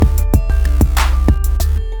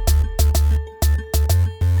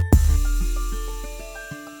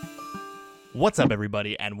What's up,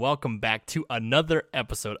 everybody, and welcome back to another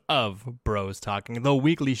episode of Bros Talking, the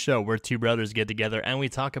weekly show where two brothers get together and we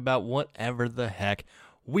talk about whatever the heck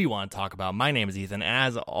we want to talk about. My name is Ethan,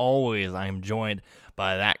 and as always, I am joined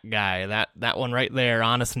by that guy, that one right there,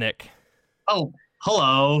 Honest Nick. Oh,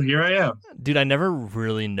 hello, here I am. Dude, I never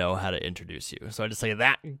really know how to introduce you, so I just say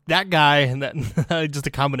that guy, and that just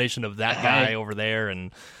a combination of that guy over there,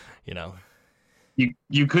 and you know.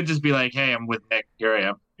 You could just be like, hey, I'm with Nick. Here I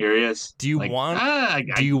am. Here he is. Do you want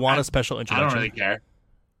a special introduction? I don't really care.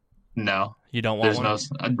 No. You don't want There's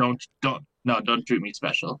one? Don't treat me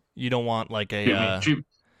special. You don't want like a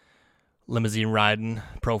limousine riding,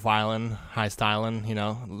 profiling, high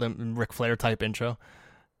styling, Ric Flair type intro?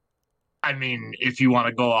 I mean, if you want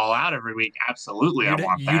to go all out every week, absolutely, I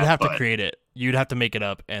want that. You'd have to create it. You'd have to make it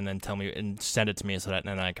up and then tell me and send it to me so that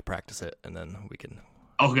then I could practice it and then we can.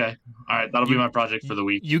 Okay. All right. That'll be my project for the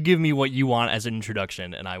week. You give me what you want as an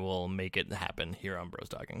introduction, and I will make it happen here on Bros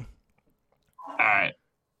Talking. All right.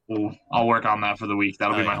 Well, I'll work on that for the week.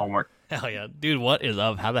 That'll be my homework. Hell yeah. Dude, what is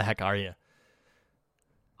up? How the heck are you?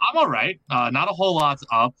 I'm all right. Not a whole lot's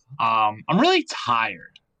up. I'm really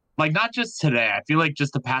tired. Like, not just today. I feel like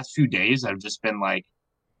just the past few days, I've just been like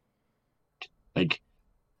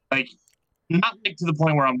not like to the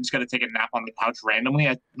point where I'm just going to take a nap on the couch randomly.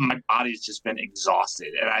 My body's just been exhausted,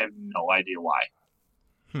 and I have no idea why.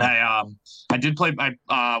 I did play.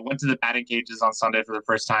 I went to the batting cages on Sunday for the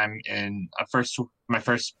first time in my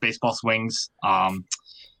first baseball swings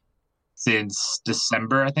since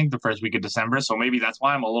December. I think the first week of December. So maybe that's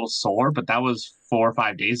why I'm a little sore. But that was 4 or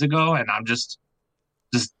 5 days ago, and I'm just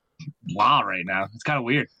wow right now. It's kind of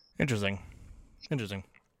weird. Interesting.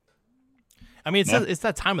 I mean, it's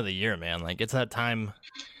that time of the year, man. Like, it's that time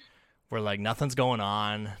where, like, nothing's going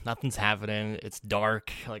on, nothing's happening. It's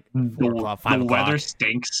dark, like 4 o'clock, 5 o'clock. The weather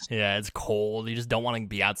stinks. Yeah, it's cold. You just don't want to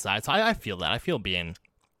be outside. So I feel that. I feel being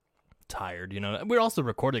tired, We're also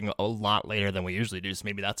recording a lot later than we usually do, so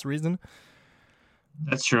maybe that's the reason.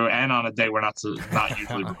 That's true. And on a day we're not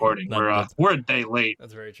usually recording. We're a day late.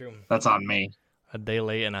 That's very true. That's on me. A day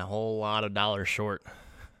late and a whole lot of dollars short.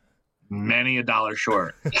 Many a dollar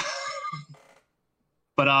short.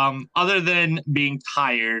 But other than being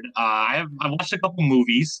tired, I watched a couple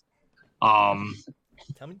movies. Tell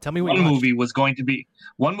me what one movie was going to be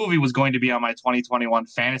on my 2021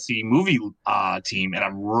 fantasy movie team, and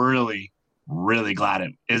I'm really, really glad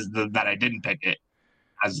that I didn't pick it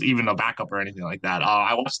as even a backup or anything like that.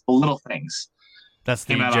 I watched The Little Things. That's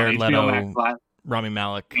the Jared Leto, Rami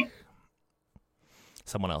Malek,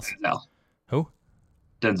 someone else. Denzel. Who?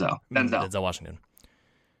 Denzel Washington.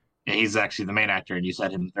 Yeah, he's actually the main actor, and you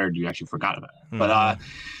said him third. You actually forgot about it. But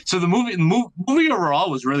so the movie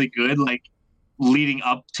overall was really good. Like leading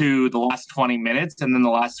up to the last 20 minutes, and then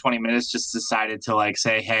the last 20 minutes just decided to like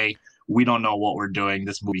say, "Hey, we don't know what we're doing.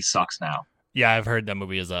 This movie sucks now." Yeah, I've heard that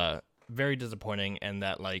movie is very disappointing, and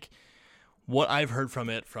that like what I've heard from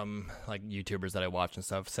like YouTubers that I watch and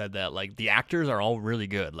stuff said that like the actors are all really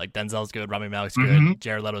good. Like Denzel's good, Rami Malek's good,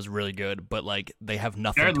 Jared Leto's really good, but like they have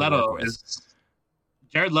nothing to work with.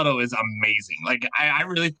 Jared Leto is amazing. Like, I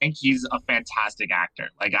really think he's a fantastic actor.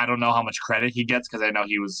 Like, I don't know how much credit he gets because I know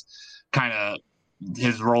he was kind of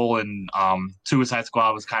his role in Suicide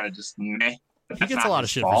Squad was kind of just meh. He gets a lot of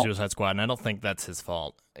shit for Suicide Squad, and I don't think that's his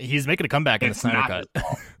fault. He's making a comeback in the Snyder Cut,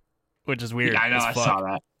 which is weird. Yeah, I know. I saw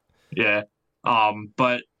that. Yeah.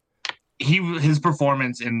 But his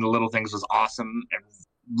performance in The Little Things was awesome and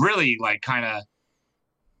really like kind of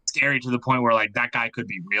scary to the point where like that guy could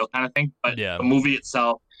be real kind of thing. But the movie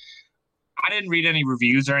itself, I didn't read any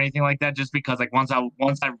reviews or anything like that just because like once I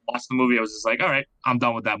watched the movie I was just like, all right, I'm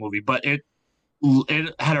done with that movie. But it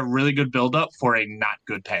had a really good build up for a not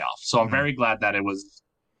good payoff. So I'm very glad that it was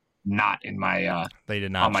not in my they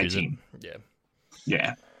did not on my team.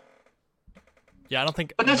 Yeah. I don't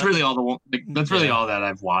think. But that's really all all that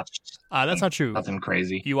I've watched. That's not true. Nothing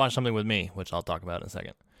crazy. You watched something with me, which I'll talk about in a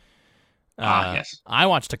second. Yes. I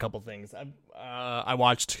watched a couple things. I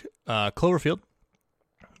watched Cloverfield,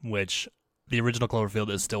 which the original Cloverfield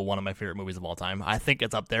is still one of my favorite movies of all time. I think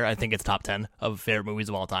it's up there. I think it's top 10 of favorite movies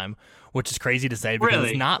of all time, which is crazy to say because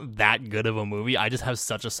it's not that good of a movie. I just have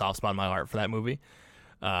such a soft spot in my heart for that movie.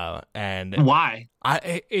 And why?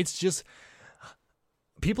 It's just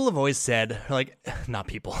people have always said, like, not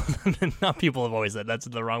people have always said, that's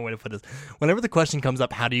the wrong way to put this. Whenever the question comes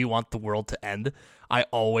up, how do you want the world to end? I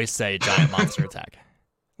always say giant monster attack.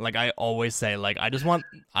 Like, I always say, like, I just want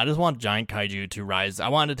giant kaiju to rise. I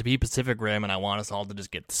want it to be Pacific Rim, and I want us all to just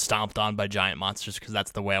get stomped on by giant monsters because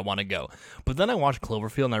that's the way I want to go. But then I watched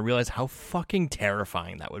Cloverfield, and I realized how fucking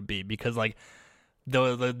terrifying that would be because, like,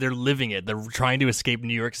 They're living it. They're trying to escape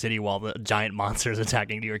New York City while the giant monster is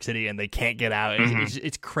attacking New York City, and they can't get out.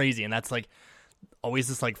 It's crazy, and that's like always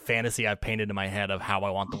this like fantasy I've painted in my head of how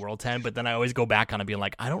I want the world to end. But then I always go back on it being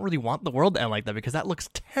like, I don't really want the world to end like that because that looks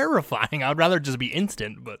terrifying. I'd rather just be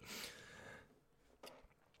instant. But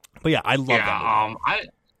yeah, I love that movie.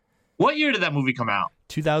 What year did that movie come out?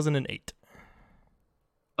 2008.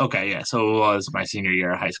 Okay, yeah, so it was my senior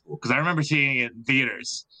year of high school because I remember seeing it in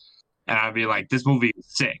theaters. And I'd be like, this movie is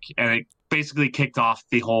sick. And it basically kicked off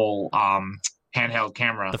the whole handheld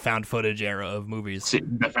camera. The found footage era of movies.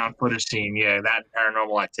 The found footage scene, yeah, that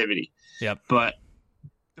Paranormal Activity. Yep. But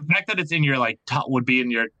the fact that it's in your, like, would be in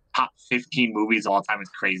your top 15 movies of all time is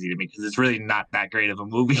crazy to me because it's really not that great of a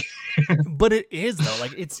movie. But it is, though.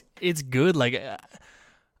 Like, it's good. Like,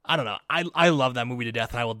 I don't know. I love that movie to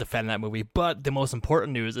death, and I will defend that movie. But the most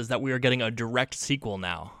important news is that we are getting a direct sequel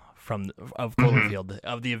now. Of Cloverfield,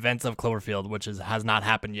 of the events of Cloverfield, which has not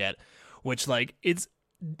happened yet, which like it's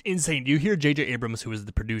insane. You hear J.J. Abrams, who is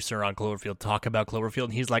the producer on Cloverfield, talk about Cloverfield,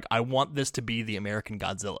 and he's like, I want this to be the American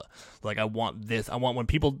Godzilla. Like, I want when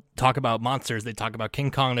people talk about monsters, they talk about King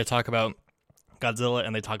Kong, they talk about Godzilla,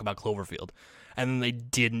 and they talk about Cloverfield. And then they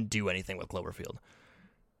didn't do anything with Cloverfield.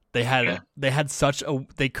 They had such a,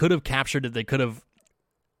 they could have captured it, they could have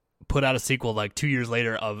put out a sequel like 2 years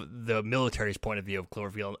later of the military's point of view of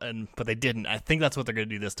Cloverfield, but they didn't. I think that's what they're going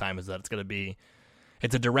to do this time, is that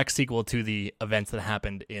it's a direct sequel to the events that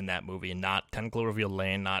happened in that movie, not 10 Cloverfield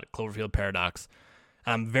Lane, not Cloverfield Paradox.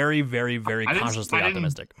 And I'm very, very, very cautiously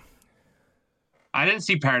optimistic. I didn't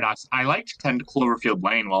see Paradox. I liked 10 Cloverfield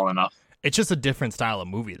Lane well enough. It's just a different style of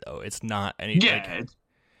movie, though. It's not any. Yeah, like,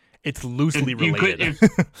 it's loosely related.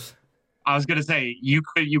 I was gonna say you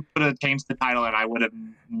could have changed the title, and I would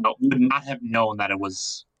not have known that it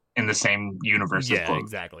was in the same universe. Yeah,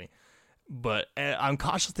 exactly. But I'm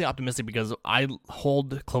cautiously optimistic because I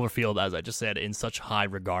hold Cloverfield, as I just said, in such high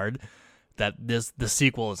regard that the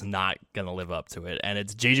sequel is not gonna live up to it. And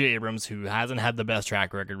it's J.J. Abrams, who hasn't had the best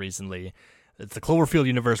track record recently. It's the Cloverfield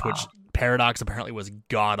universe, which Paradox apparently was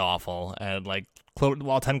god awful, and like.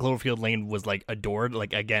 While 10 Cloverfield Lane was like adored,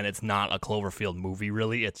 like again, it's not a Cloverfield movie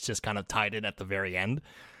really. It's just kind of tied in at the very end.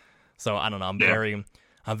 So I don't know. I'm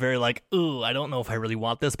very like, ooh, I don't know if I really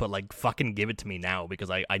want this, but like, fucking give it to me now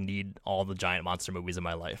because I need all the giant monster movies in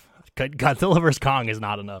my life. Godzilla vs Kong is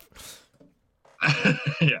not enough.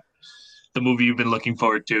 Yeah, the movie you've been looking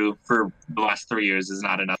forward to for the last 3 years is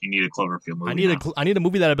not enough. You need a Cloverfield movie. I need a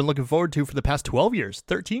movie that I've been looking forward to for the past 12 years,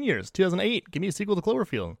 13 years, 2008. Give me a sequel to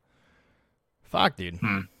Cloverfield. Fuck, dude.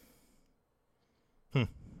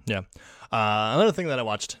 Yeah. Another thing that I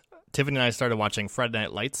watched, Tiffany and I started watching Friday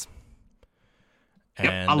Night Lights.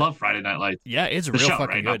 And I love Friday Night Lights. Yeah, it's real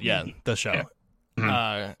fucking good. Yeah, the show.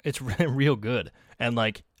 Yeah. It's real good. And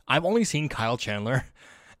like, I've only seen Kyle Chandler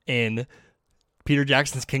in Peter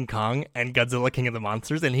Jackson's King Kong and Godzilla King of the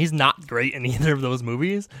Monsters, and he's not great in either of those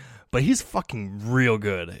movies, but he's fucking real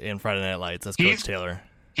good in Friday Night Lights as Coach Taylor.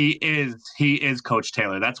 He is Coach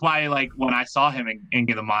Taylor. That's why, like, when I saw him in King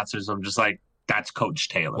of the Monsters, I'm just like, that's Coach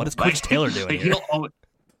Taylor. What is Coach Taylor doing like, here?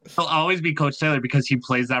 He'll always be Coach Taylor because he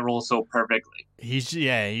plays that role so perfectly. He's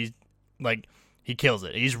like, he kills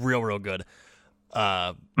it. He's real good.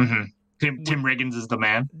 Tim Riggins is the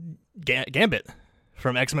man. Gambit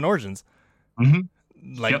from X-Men Origins.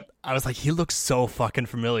 Like, yep. I was like, he looks so fucking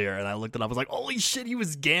familiar, and I looked it up. I was like, holy shit, he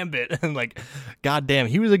was Gambit, and like, goddamn,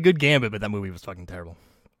 he was a good Gambit, but that movie was fucking terrible.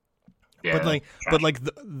 Yeah, but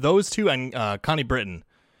those two and Connie Britton,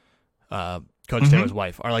 Coach Taylor's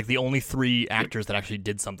wife, are like the only three actors that actually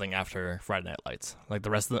did something after Friday Night Lights. Like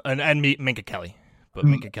the rest of and Minka Kelly, but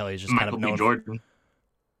Minka Kelly is just Michael kind of known. Jordan.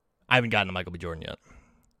 I haven't gotten to Michael B. Jordan yet.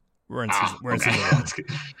 We're in season one.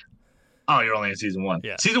 Oh, you're only in season one.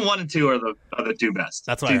 Yeah. Season 1 and 2 are the two best.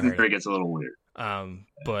 That's why season 3 gets a little weird.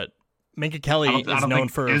 But Minka Kelly is known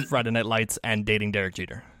for Friday Night Lights and dating Derek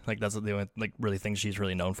Jeter. Like that's the only really thing she's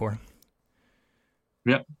really known for.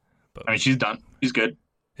 Yep. But, I mean, she's done. She's good.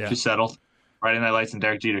 Yeah. She's settled. Friday Night Lights and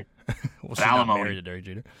Derek Jeter. Well, she's not married to Derek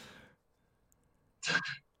Jeter.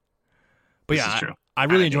 But yeah, I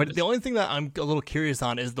really enjoyed it. The only thing that I'm a little curious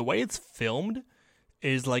on is the way it's filmed.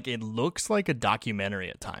 Is like it looks like a documentary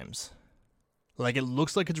at times. Like it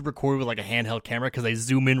looks like it's recorded with like a handheld camera because they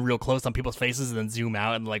zoom in real close on people's faces and then zoom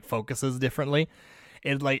out and like focuses differently.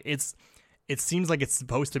 It seems like it's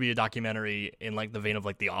supposed to be a documentary in like the vein of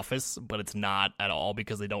like The Office, but it's not at all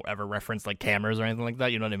because they don't ever reference like cameras or anything like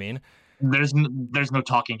that. You know what I mean? There's no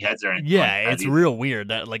talking heads or anything. Yeah, it's real weird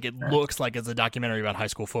that like it looks like it's a documentary about high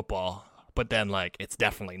school football, but then like it's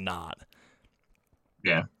definitely not.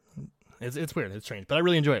 Yeah. It's weird. It's strange, but I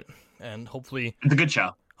really enjoy it, and hopefully it's a good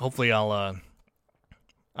show. Hopefully, I'll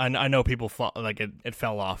I know people like it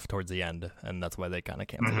fell off towards the end, and that's why they kind of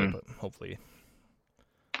canceled it. But hopefully,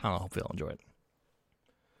 I don't know. Hopefully, they'll enjoy it.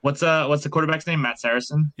 What's the quarterback's name? Matt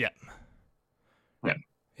Saracen. Yeah. Yeah.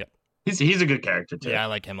 Yep. He's a good character too. Yeah, I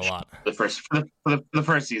like him a lot. The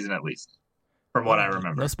first season at least, from what I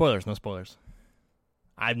remember. No spoilers. No spoilers.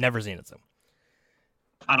 I've never seen it, so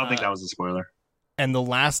I don't think that was a spoiler. And the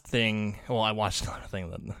last thing, well, I watched another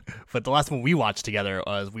thing, but the last one we watched together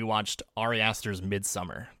was we watched Ari Aster's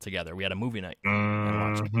Midsummer together. We had a movie night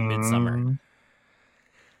and watched Midsummer.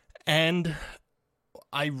 And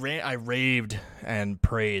I raved and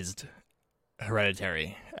praised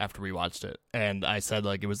Hereditary after we watched it. And I said,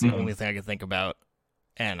 like, it was the only thing I could think about.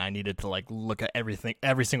 And I needed to, like, look at everything,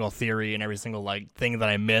 every single theory and every single, like, thing that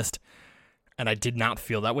I missed. And I did not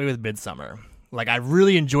feel that way with Midsummer. Like, I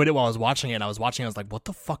really enjoyed it while I was watching it, and I was like, what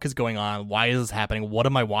the fuck is going on? Why is this happening? What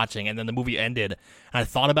am I watching? And then the movie ended, and I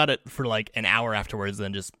thought about it for, like, an hour afterwards,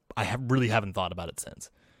 and just, really haven't thought about it since.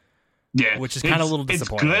 Yeah. Which is kind of a little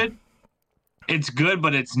disappointing. It's good,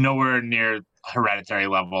 but it's nowhere near Hereditary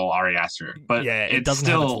level Ari Aster. But yeah, it doesn't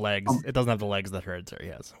have its legs. It doesn't have the legs that Hereditary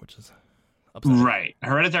has, which is upsetting. Right.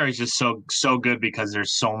 Hereditary is just so good because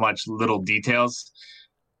there's so much little details.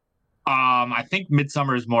 I think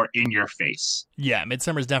Midsummer is more in your face. Yeah,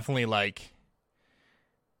 Midsummer is definitely like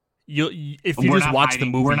if you just watch the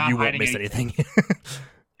movie, you won't miss anything.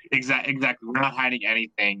 Exactly. We're not hiding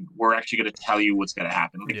anything. We're actually going to tell you what's going to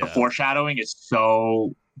happen. Like the foreshadowing is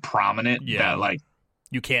so prominent that like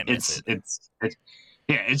you can't miss it.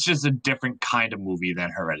 It's just a different kind of movie than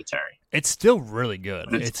Hereditary. It's still really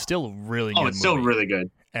good. It's still a really good. Oh, it's still really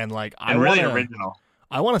good. And like really original.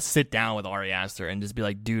 I want to sit down with Ari Aster and just be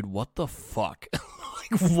like, dude, what the fuck?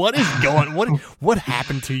 Like, what is going? What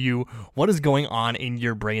happened to you? What is going on in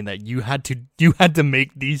your brain that you had to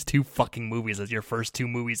make these two fucking movies as your first two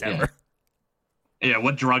movies ever? Yeah.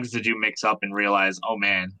 What drugs did you mix up and realize? Oh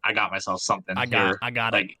man, I got myself something. I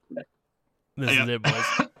got it. This is it, boys.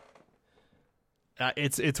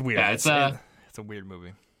 It's weird. Yeah, it's a weird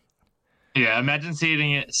movie. Yeah, imagine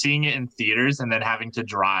seeing it in theaters and then having to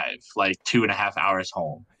drive like 2.5 hours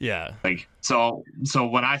home. Yeah. Like so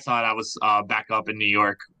when I saw it, I was back up in New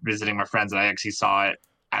York visiting my friends, and I actually saw it.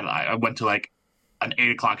 I went to like an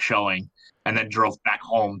 8:00 showing, and then drove back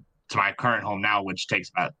home to my current home now, which takes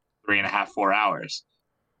about 3.5-4 hours.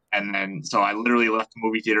 And then so I literally left the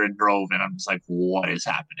movie theater and drove, and I'm just like, what is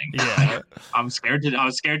happening? Yeah. I was scared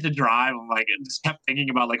to drive. I'm like, I just kept thinking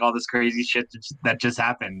about like all this crazy shit that just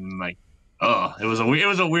happened. And like, oh, it was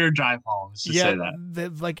a weird drive home. Let's just say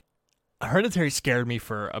that. Like, Hereditary scared me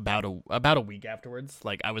for about a week afterwards.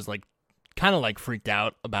 Like, I was like kind of like freaked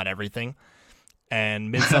out about everything.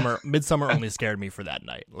 And Midsummer only scared me for that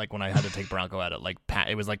night. Like when I had to take Bronco out at like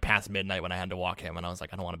it was like past midnight when I had to walk him, and I was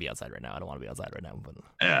like, I don't want to be outside right now. But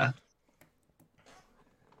yeah,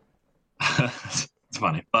 it's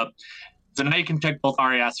funny. But so now you can check both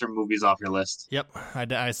Ari Aster movies off your list. Yep,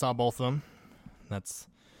 I saw both of them.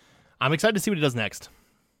 I'm excited to see what he does next.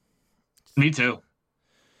 Me too.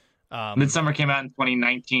 Midsummer came out in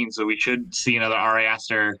 2019, so we should see another Ari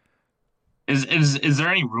Aster. Is there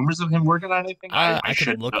any rumors of him working on anything? I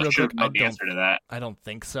should look real quick. Know the answer to that. I don't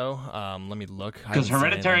think so. Let me look. Because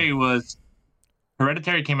Hereditary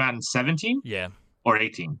came out in 17. Yeah. Or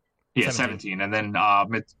 18. Yeah, 17. And then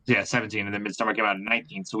 17, and then Midsummer came out in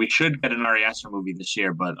 19. So we should get an Ari Aster movie this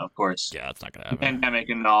year, but of course, yeah, it's not gonna happen. Pandemic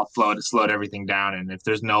and all slowed everything down, and if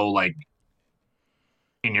there's no like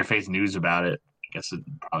in your face news about it, I guess it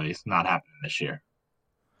probably is not happening this year.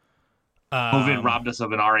 COVID robbed us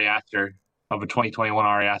of an Ari Aster. Of a 2021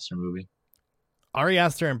 Ari Aster movie. Ari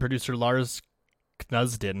Aster and producer Lars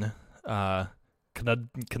Knudsen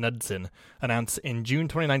announced in June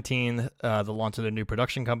 2019 the launch of their new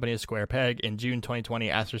production company, Square Peg. In June 2020,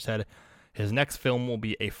 Aster said his next film will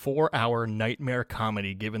be a 4-hour nightmare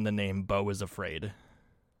comedy given the name Beau is Afraid.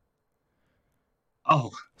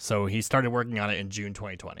 Oh. So he started working on it in June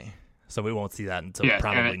 2020. So we won't see that until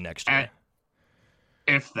probably next year.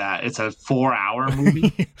 If that. It's a 4-hour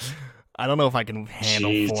movie? I don't know if I can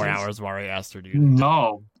handle 4 hours of Ari Aster, dude.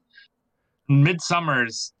 No.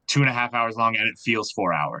 Midsummer's 2.5 hours long, and it feels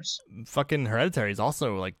 4 hours. Fucking Hereditary is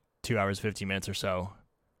also like 2 hours 15 minutes or so,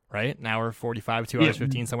 right? An hour 45, 2 hours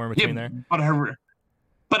 15, somewhere in between there. But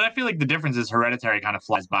I feel like the difference is Hereditary kind of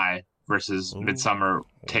flies by versus Midsummer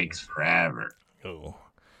takes forever. Oh,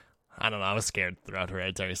 I don't know. I was scared throughout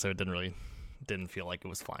Hereditary, so it didn't feel like it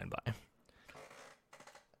was flying by.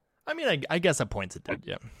 I mean, I guess at points it did,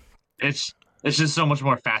 yeah. It's just so much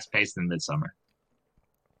more fast paced than Midsummer.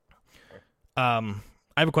 I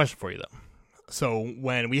have a question for you though. So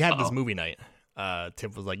when we had this movie night,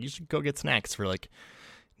 Tiff was like, "You should go get snacks for like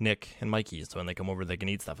Nick and Mikey, so when they come over, they can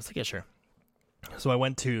eat stuff. I was like, yeah, sure. So I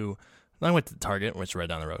went to Target, which is right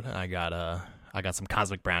down the road, and I got some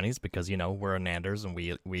cosmic brownies because we're a Nanders and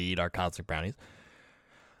we eat our cosmic brownies.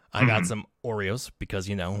 I got some Oreos because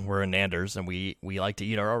we're a Nanders and we like to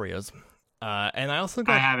eat our Oreos. And I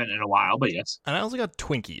haven't in a while, but yes. And I also got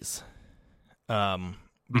Twinkies.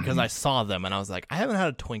 Because I saw them and I was like, I haven't had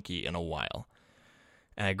a Twinkie in a while.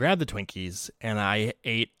 And I grabbed the Twinkies and I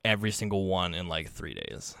ate every single one in like 3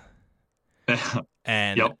 days.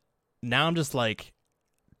 And now I'm just like,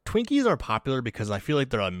 Twinkies are popular because I feel like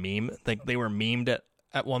they're a meme. Like they were memed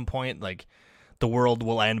at one point. Like the world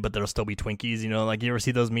will end, but there'll still be Twinkies. Like you ever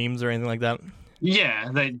see those memes or anything like that? Yeah,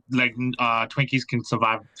 Twinkies can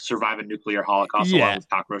survive a nuclear holocaust along with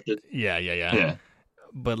cockroaches. Yeah.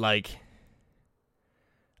 But like,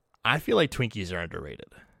 I feel like Twinkies are underrated.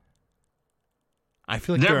 I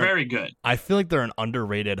feel like they're very good. I feel like they're an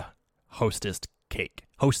underrated hostess cake.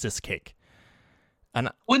 And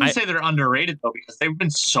I wouldn't say they're underrated though, because they've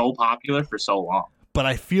been so popular for so long. But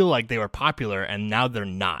I feel like they were popular and now they're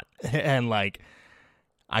not. And like,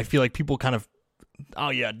 I feel like people kind of, oh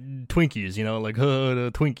yeah, Twinkies, like,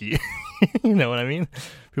 Twinkie. You know what I mean?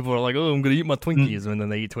 People are like, oh, I'm going to eat my Twinkies. And then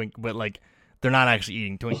they eat Twinkies. But like, they're not actually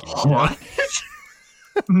eating Twinkies. What?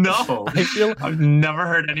 No. I've never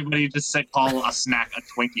heard anybody just call a snack a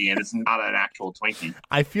Twinkie and it's not an actual Twinkie.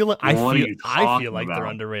 I feel like they're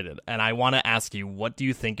underrated. And I want to ask you, what do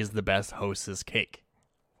you think is the best Hostess cake?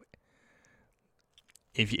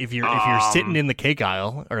 If you're sitting in the cake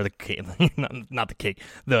aisle, or the cake, not the cake,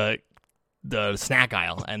 the snack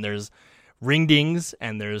aisle, and there's ring dings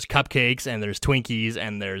and there's cupcakes and there's Twinkies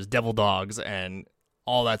and there's devil dogs and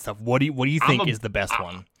all that stuff, what do you think is the best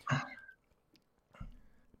one?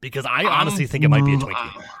 Because I honestly think it might be a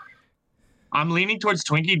Twinkie. I'm leaning towards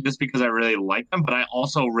Twinkie just because I really like them, but I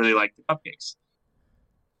also really like the cupcakes.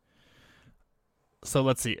 So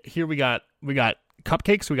let's see. Here we got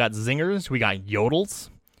cupcakes, we got zingers, we got yodels,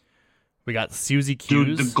 we got Suzy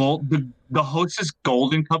Q's. Dude, the Hostess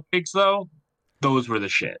golden cupcakes though, those were the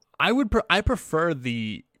shit. I prefer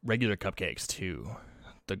the regular cupcakes to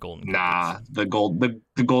the golden cupcakes. Nah, the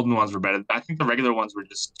golden ones were better. I think the regular ones were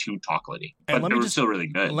just too chocolatey, but they were still really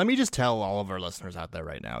good. Let me just tell all of our listeners out there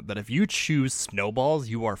right now that if you choose Snowballs,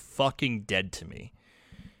 you are fucking dead to me.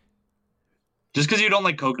 Just because you don't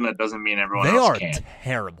like coconut doesn't mean everyone else can. They are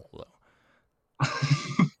terrible, though.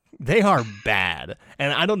 They are bad.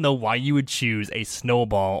 And I don't know why you would choose a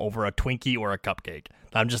Snowball over a Twinkie or a cupcake.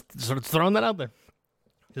 I'm just sort of throwing that out there.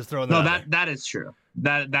 Just throwing that out there. That is true.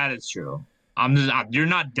 That is true. You're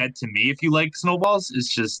not dead to me if you like Snowballs.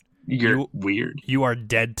 It's just you're weird. You are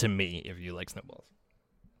dead to me if you like Snowballs.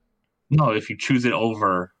 No, if you choose it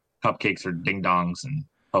over cupcakes or ding dongs and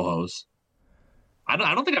ho-hos. I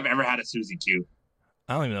don't think I've ever had a Suzy Q.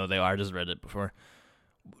 I don't even know what they are. I just read it before.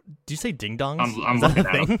 Do you say ding dongs? I'm Is that a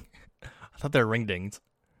thing? I thought they were ring dings.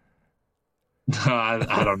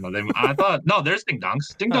 I don't know. I thought no. There's ding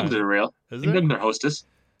dongs. Ding dongs are real. Ding dongs are Hostess.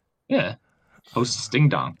 Yeah, Hostess ding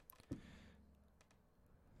dong.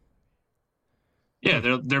 Yeah,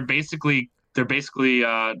 they're basically the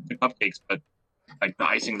cupcakes, but like the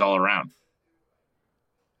icing's all around.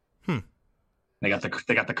 They got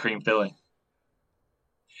the cream filling.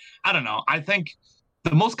 I don't know. I think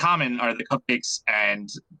the most common are the cupcakes and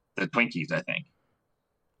the Twinkies, I think.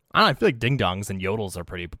 I don't know, I feel like ding dongs and yodels are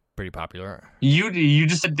pretty popular. You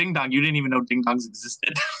just said ding dong. You didn't even know ding dongs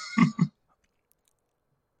existed.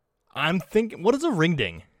 I'm thinking, what is a ring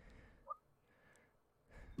ding?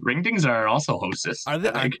 Ring dings are also Hostess. Aren't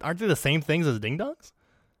they the same things as ding dongs?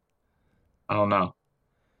 I don't know.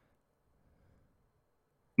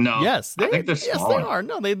 No. Yes, I think they're smaller. Yes, they are.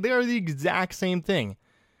 No, they are the exact same thing.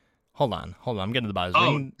 Hold on. I'm getting to the bottom.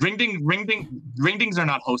 Oh, ring dings are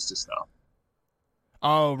not Hostess though.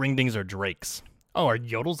 Oh, ring dings are Drakes. Oh, are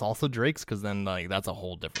yodels also Drakes? Because then that's a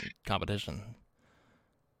whole different competition.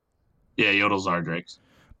 Yeah, yodels are Drakes.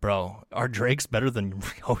 Bro, are Drakes better than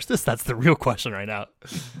Hostess? That's the real question right now.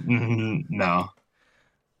 No.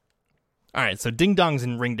 All right, so ding dongs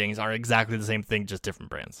and ring dings are exactly the same thing, just different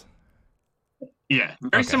brands. Yeah,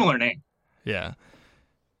 very similar name. Yeah.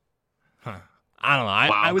 Huh. I don't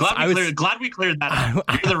know. Glad we cleared that up.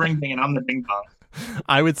 You're the ring ding and I'm the ding dong.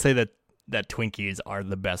 I would say that Twinkies are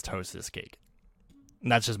the best Hostess cake.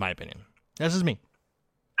 And that's just my opinion. That's just me.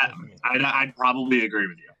 I'd probably agree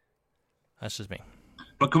with you. That's just me.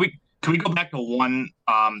 But can we go back to one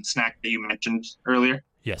snack that you mentioned earlier?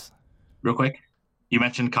 Yes. Real quick. You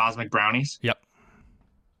mentioned cosmic brownies. Yep.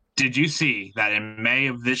 Did you see that in May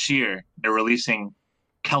of this year they're releasing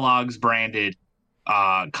Kellogg's branded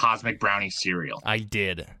cosmic brownie cereal? I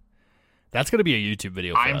did. That's gonna be a YouTube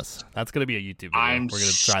video for us. That's gonna be a YouTube video. I'm We're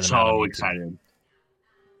gonna try them out on so YouTube. excited.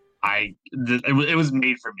 It was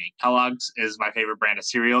made for me. Kellogg's is my favorite brand of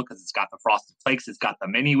cereal because it's got the Frosted Flakes, it's got the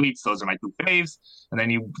mini wheats. Those are my two faves. And then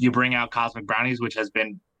you bring out Cosmic Brownies, which has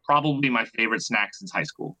been probably my favorite snack since high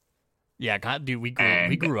school. Yeah, dude, we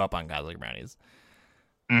grew up on Cosmic Brownies.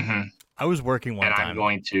 Mm-hmm. I was working one time. I'm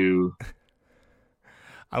going to.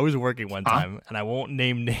 I was working one time, and I won't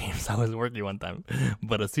name names. I was working one time,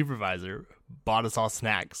 but a supervisor bought us all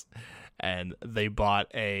snacks, and they bought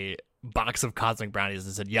a box of Cosmic Brownies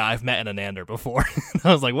and said, "Yeah, I've met an Anander before." And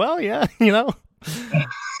I was like, "Well, yeah,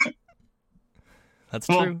 that's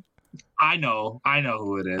true." I know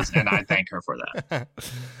who it is, and I thank her for that.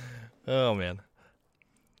 Oh man,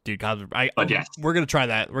 dude, yes. we're gonna try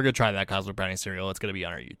that. We're gonna try that Cosmic Brownie cereal. It's gonna be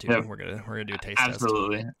on our YouTube. Yep. We're gonna do a taste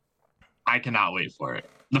Absolutely. I cannot wait for it.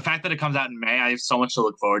 The fact that it comes out in May, I have so much to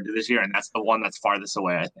look forward to this year, and that's the one that's farthest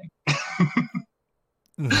away, I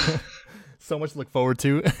think. So much to look forward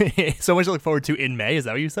to. So much to look forward to in May. Is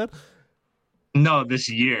that what you said? No, this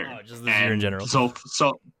year. Oh, just this year in general. So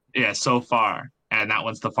far, and that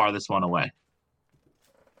one's the farthest one away.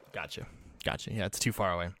 Gotcha. Yeah, it's too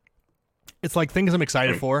far away. It's like things I'm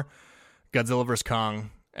excited for: Godzilla vs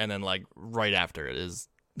Kong, and then like right after it is,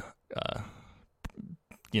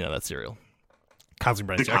 that cereal. Cosmic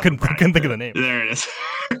Brownie. I couldn't think of the name. There it is.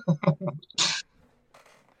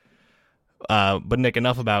 But Nick,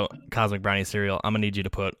 enough about Cosmic Brownie cereal. I'm gonna need you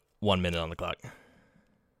to put 1 minute on the clock.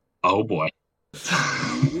 Oh boy.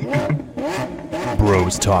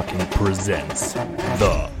 Bros Talking presents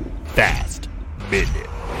The Fast Minute.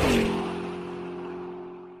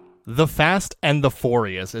 The Fast and the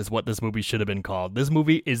Furious is what this movie should have been called. This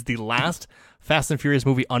movie is the last Fast and Furious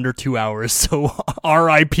movie under 2 hours, so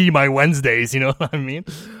R.I.P. my Wednesdays, you know what I mean?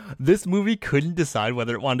 This movie couldn't decide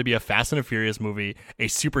whether it wanted to be a Fast and a Furious movie, a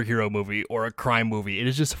superhero movie, or a crime movie. It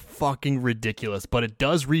is just fucking ridiculous, but it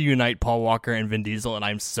does reunite Paul Walker and Vin Diesel, and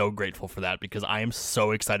I'm so grateful for that because I am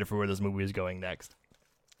so excited for where this movie is going next.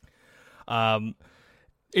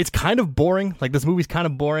 It's kind of boring. Like, this movie's kind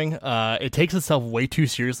of boring. It takes itself way too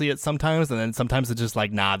seriously at sometimes, and then sometimes it's just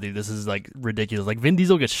like, nah, dude, this is, like, ridiculous. Like, Vin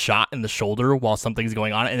Diesel gets shot in the shoulder while something's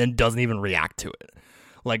going on and then doesn't even react to it.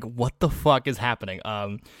 Like, what the fuck is happening?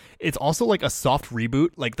 It's also, like, a soft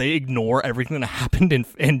reboot. Like, they ignore everything that happened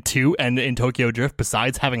in 2 and in Tokyo Drift,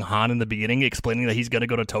 besides having Han in the beginning explaining that he's gonna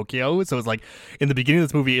go to Tokyo. So it's like, in the beginning of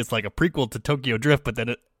this movie, it's like a prequel to Tokyo Drift, but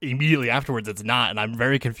then immediately afterwards, it's not, and I'm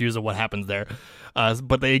very confused of what happens there.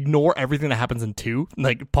 But they ignore everything that happens in 2.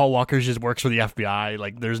 Like, Paul Walker just works for the FBI.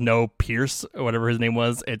 Like, there's no Pierce, or whatever his name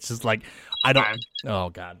was. It's just like, oh,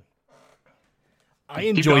 God. I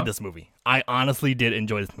enjoyed this movie. I honestly did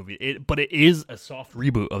enjoy this movie. But it is a soft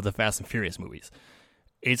reboot of the Fast and Furious movies.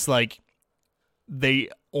 It's like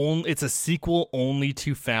it's a sequel only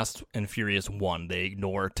to Fast and Furious 1. They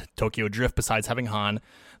ignore Tokyo Drift besides having Han.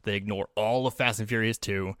 They ignore all of Fast and Furious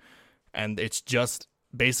 2. And it's just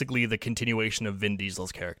basically the continuation of Vin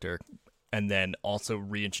Diesel's character, and then also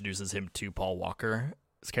reintroduces him to Paul Walker's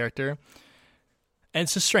character. And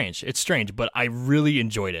it's just strange. It's strange, but I really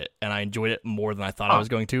enjoyed it, and I enjoyed it more than I thought I was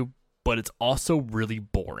going to, but it's also really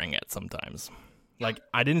boring at sometimes. Like,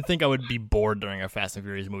 I didn't think I would be bored during a Fast and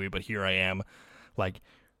Furious movie, but here I am, like,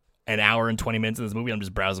 an hour and 20 minutes in this movie, I'm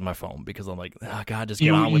just browsing my phone, because I'm like, oh, God, just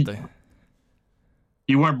get on with it.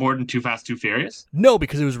 You weren't bored in Too Fast, Too Furious? No,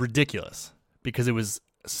 because it was ridiculous. Because it was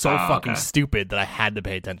so fucking stupid that I had to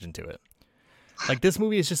pay attention to it. Like, this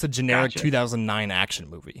movie is just a generic 2009 action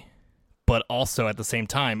movie. But also, at the same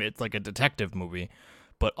time, it's like a detective movie.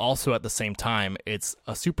 But also, at the same time, it's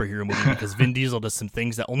a superhero movie because Vin Diesel does some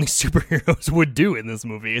things that only superheroes would do in this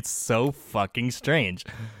movie. It's so fucking strange.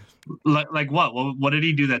 Like what? What did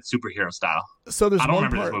he do that's superhero style? So I don't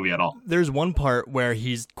remember this movie at all. There's one part where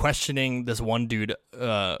he's questioning this one dude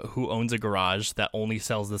who owns a garage that only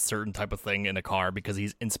sells this certain type of thing in a car because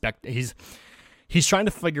he's trying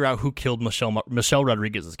to figure out who killed Michelle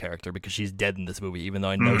Rodriguez's character because she's dead in this movie, even though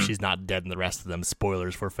I know she's not dead in the rest of them.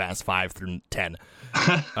 Spoilers for Fast 5 through 10.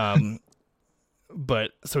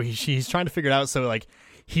 But so he's trying to figure it out. So like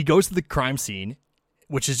he goes to the crime scene,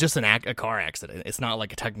 which is just a car accident. It's not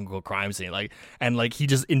like a technical crime scene. And he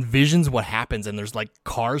just envisions what happens, and there's like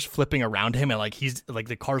cars flipping around him, and like he's like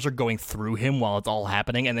the cars are going through him while it's all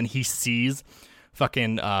happening, and then he sees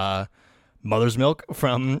fucking Mother's Milk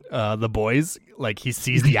from The Boys. Like he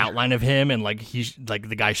sees the outline of him, and like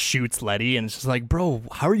the guy shoots Letty, and it's just like, bro,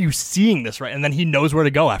 how are you seeing this, right? And then he knows where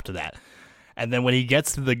to go after that. And then when he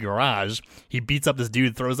gets to the garage, he beats up this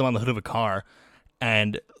dude, throws him on the hood of a car,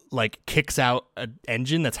 and like kicks out an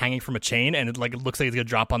engine that's hanging from a chain, and it looks like it's gonna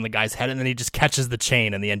drop on the guy's head, and then he just catches the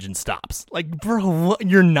chain and the engine stops. Like, bro, what?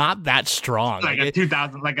 You're not that strong. Like a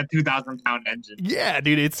 2,000-pound engine. Yeah,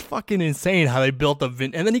 dude, it's fucking insane how they built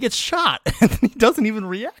and then he gets shot, and then he doesn't even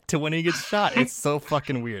react to when he gets shot. It's so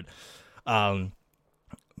fucking weird.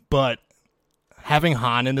 But having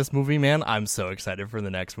Han in this movie, man, I'm so excited for the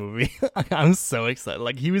next movie. I'm so excited.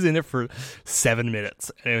 Like, he was in it for 7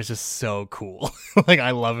 minutes, and it was just so cool. Like,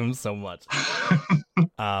 I love him so much.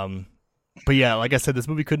 But yeah, like I said, this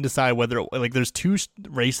movie couldn't decide whether, like, there's two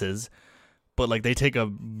races, but like they take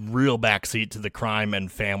a real backseat to the crime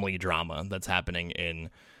and family drama that's happening in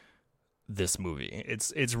this movie.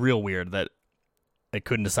 It's real weird that it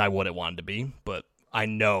couldn't decide what it wanted to be, but I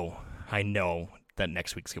know that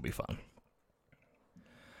next week's gonna be fun.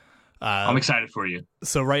 I'm excited for you.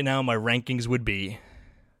 So right now, my rankings would be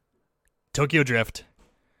Tokyo Drift,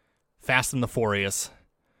 Fast and the Furious,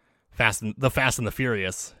 Fast and the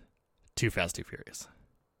Furious, Too Fast, Too Furious.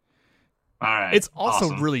 All right. It's also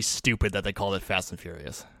awesome. really stupid that they called it Fast and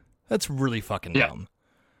Furious. That's really fucking dumb.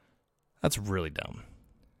 That's really dumb.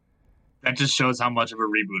 That just shows how much of a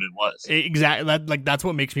reboot it was. Exactly. That's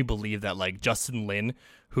what makes me believe that, like, Justin Lin,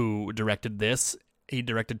 who directed this, he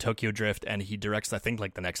directed Tokyo Drift, and he directs, I think,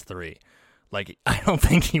 like, the next 3. Like, I don't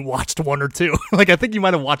think he watched 1 or 2. Like, I think he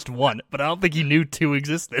might have watched 1, but I don't think he knew 2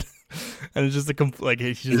 existed. And it's just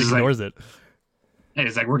he just ignores it. Hey,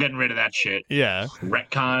 it's like, we're getting rid of that shit. Yeah.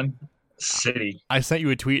 Retcon City. I sent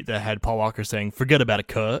you a tweet that had Paul Walker saying, "Forget about it,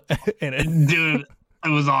 cut." in it. Dude, it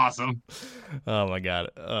was awesome. Oh my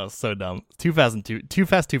god. Oh, so dumb. Too Fast,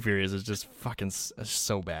 Too Furious is just fucking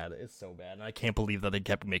so bad. It's so bad. And I can't believe that they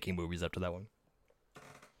kept making movies after that one.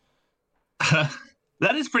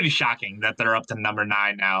 That is pretty shocking that they're up to number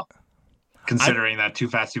 9 now, considering that Too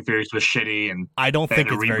Fast, Too Furious was shitty. And I don't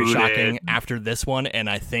think it's very shocking it. after this one, and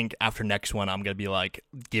I think after next one, I'm gonna be like,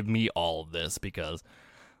 give me all of this, because,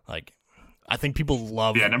 like, I think people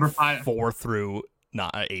love number 5, 4 through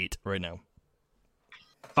 8 right now.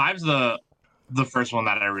 5's the first one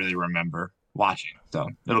that I really remember watching, so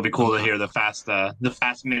it'll be cool to hear the fast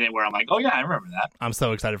minute where I'm like, oh yeah, I remember that. I'm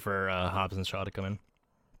so excited for Hobbs and Shaw to come in.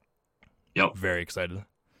 Yep, very excited.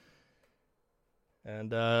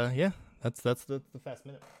 And yeah, that's the fast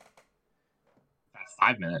minute. Fast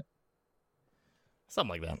 5 minute,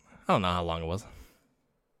 something like that. I don't know how long it was.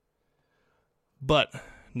 But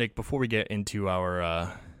Nick, before we get into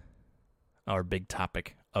our big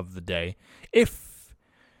topic of the day, if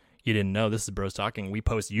you didn't know, this is Bros Talking. We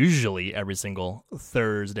post usually every single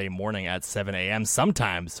Thursday morning at 7 a.m.,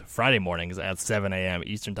 sometimes Friday mornings at 7 a.m.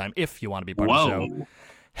 Eastern Time. If you want to be part of the show,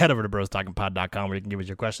 head over to brostalkingpod.com where you can give us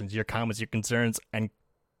your questions, your comments, your concerns, and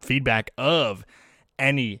feedback of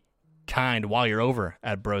any kind while you're over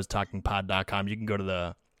at brostalkingpod.com. You can go to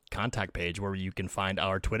the contact page where you can find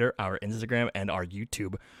our Twitter, our Instagram, and our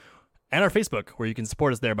YouTube, and our Facebook, where you can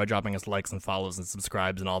support us there by dropping us likes and follows and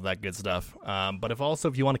subscribes and all that good stuff. But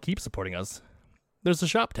if you want to keep supporting us, there's a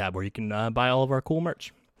shop tab where you can buy all of our cool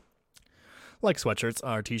merch, like sweatshirts,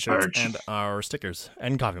 our t-shirts, and our stickers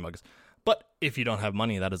and coffee mugs. But if you don't have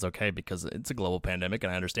money, that is okay, because it's a global pandemic,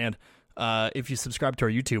 and I understand. If you subscribe to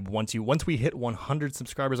our YouTube, once we hit 100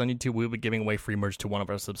 subscribers on YouTube, we'll be giving away free merch to one of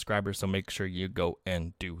our subscribers, so make sure you go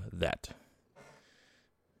and do that.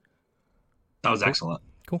 That was excellent.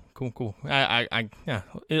 Cool. Yeah,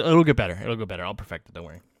 it'll get better. I'll perfect it. Don't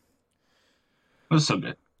worry. It was so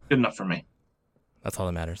good. Good enough for me. That's all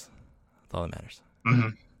that matters. Mm-hmm.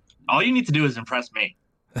 All you need to do is impress me.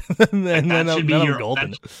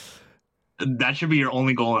 That should be your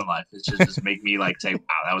only goal in life. It's just make me like say,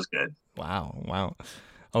 "Wow, that was good." Wow.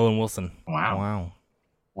 Owen Wilson. Wow.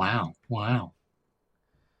 All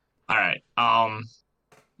right.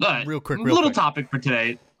 Real quick. Topic for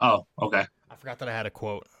today. Oh, okay. I forgot that I had a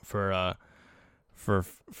quote for Fast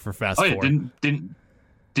Four. Forward. Didn't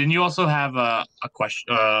you also have a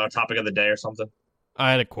question, topic of the day or something?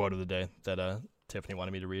 I had a quote of the day that Tiffany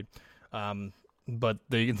wanted me to read. But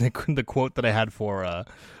the quote that I had for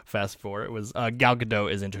Fast Forward was Gal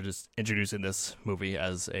Gadot is introduced in this movie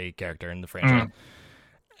as a character in the franchise,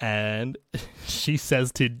 and she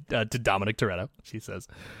says to Dominic Toretto, she says,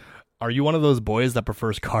 "Are you one of those boys that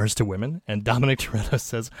prefers cars to women?" And Dominic Toretto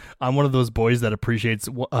says, "I'm one of those boys that appreciates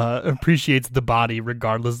the body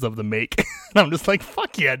regardless of the make." And I'm just like,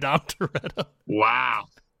 fuck yeah, Dom Toretto. Wow.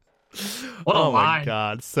 What a line. My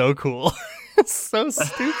God, so cool. It's so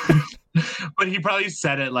stupid. But he probably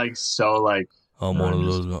said it like so like, I'm one of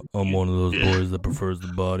those boys that prefers the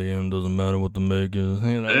body and doesn't matter what the make is.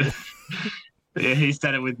 You know? Yeah, he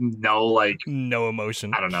said it with no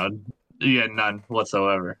emotion. I don't know. Yeah, none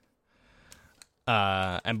whatsoever.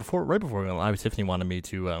 And right before we went live, Tiffany wanted me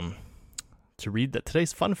to read that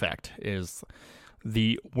today's fun fact is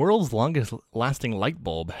the world's longest lasting light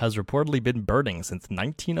bulb has reportedly been burning since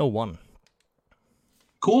 1901.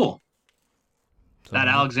 Cool. So, That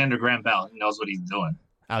Alexander Graham Bell, he knows what he's doing.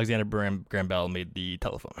 Alexander Graham Bell made the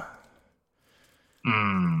telephone.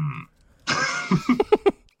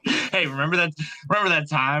 Hey, remember that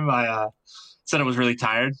time I said I was really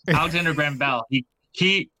tired? Alexander Graham Bell, he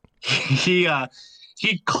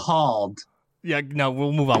called. Yeah, no,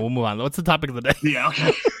 we'll move on. What's the topic of the day? Yeah,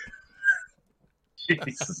 okay.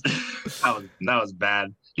 Jesus. That was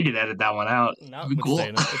bad. You can edit that one out. No, Cool.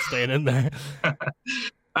 It's staying in there. All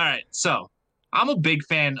right, so I'm a big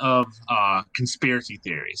fan of conspiracy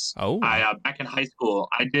theories. Oh, back in high school,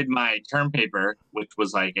 I did my term paper, which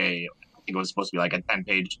was like I think it was supposed to be like a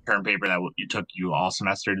 10-page term paper that you took all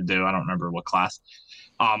semester to do. I don't remember what class.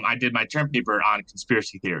 I did my term paper on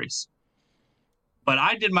conspiracy theories, but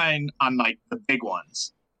I did mine on like the big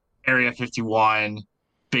ones: Area 51,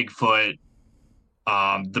 Bigfoot,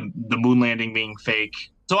 the moon landing being fake.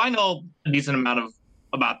 So I know a decent amount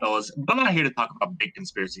about those, but I'm not here to talk about big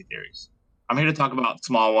conspiracy theories. I'm here to talk about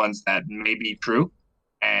small ones that may be true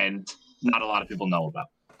and not a lot of people know about.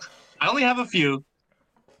 I only have a few.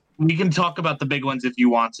 We can talk about the big ones if you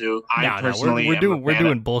want to. We're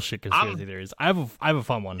doing bullshit conspiracy theories. I have a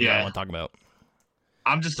fun one that I want to talk about.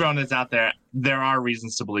 I'm just throwing this out there. There are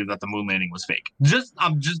reasons to believe that the moon landing was fake.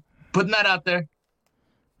 I'm just putting that out there.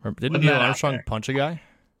 Didn't Neil Armstrong punch a guy?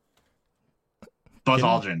 Buzz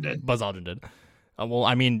Aldrin did. Buzz Aldrin did. Well,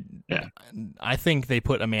 I mean, yeah. I think they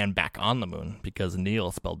put a man back on the moon because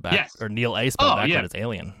Neil spelled back, or Neil A spelled back, but it's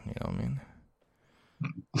alien. You know what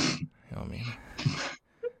I mean?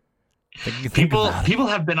 People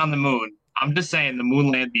have been on the moon. I'm just saying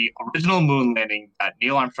the original moon landing that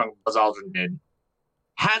Neil Armstrong and Buzz Aldrin did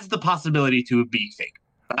has the possibility to be fake.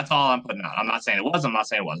 That's all I'm putting out. I'm not saying it was. I'm not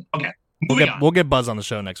saying it wasn't. Okay. We'll get Buzz on the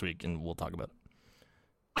show next week and we'll talk about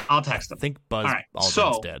it. I'll text him. I think Buzz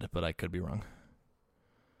Aldrin's dead, but I could be wrong.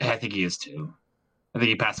 I think he is too. I think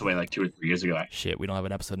he passed away like 2 or 3 years ago. Shit, we don't have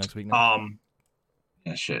an episode next week now.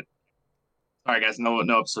 Yeah, shit. All right, guys, no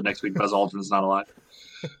episode next week. Buzz Aldrin's not alive.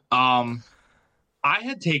 I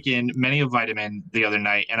had taken many a vitamin the other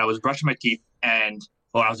night, and I was brushing my teeth, I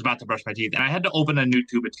was about to brush my teeth, and I had to open a new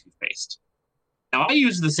tube of toothpaste. Now I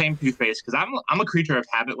use the same toothpaste because I'm a creature of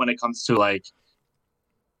habit when it comes to like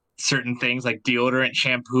certain things like deodorant,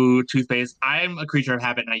 shampoo, toothpaste. I'm a creature of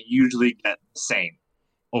habit, and I usually get the same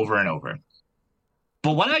over and over.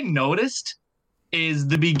 But what I noticed is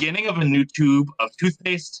the beginning of a new tube of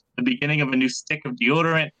toothpaste, the beginning of a new stick of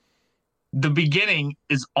deodorant, the beginning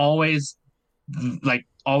is always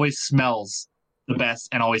smells the best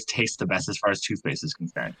and always tastes the best as far as toothpaste is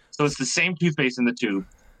concerned. So it's the same toothpaste in the tube,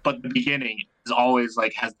 but the beginning is always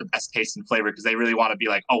like has the best taste and flavor because they really want to be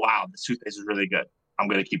like, oh wow, this toothpaste is really good. I'm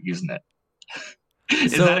going to keep using it.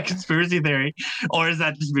 Is that a conspiracy theory, or is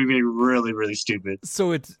that just me being really, really stupid?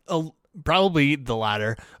 So it's probably the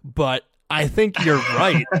latter, but I think you're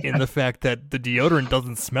right in the fact that the deodorant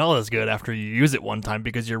doesn't smell as good after you use it one time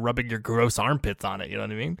because you're rubbing your gross armpits on it. You know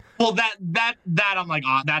what I mean? Well, that I'm like,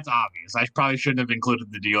 oh, that's obvious. I probably shouldn't have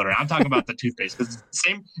included the deodorant. I'm talking about the toothpaste because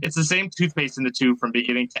it's the same toothpaste in the tube from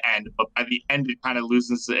beginning to end, but by the end it kind of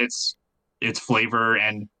loses its flavor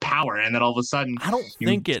and power, and then all of a sudden, I don't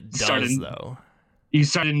think it does though. You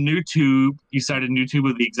start a new tube. You start a new tube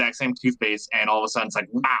with the exact same toothpaste, and all of a sudden it's like,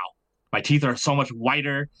 wow, my teeth are so much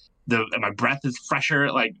whiter. My breath is fresher.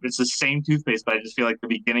 Like it's the same toothpaste, but I just feel like the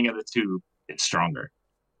beginning of the tube it's stronger.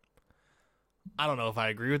 I don't know if I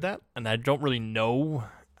agree with that, and I don't really know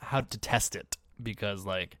how to test it because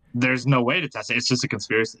like there's no way to test it. It's just a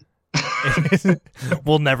conspiracy.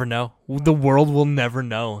 We'll never know. The world will never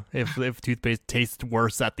know if toothpaste tastes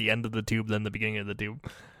worse at the end of the tube than the beginning of the tube.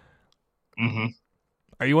 Mm-hmm.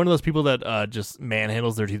 Are you one of those people that just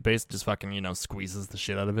manhandles their toothpaste, just fucking squeezes the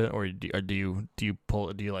shit out of it, or do you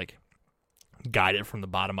like guide it from the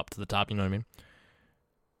bottom up to the top? You know what I mean?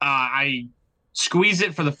 I squeeze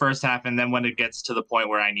it for the first half, and then when it gets to the point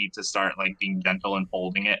where I need to start like being gentle and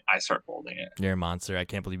folding it, I start folding it. You're a monster. I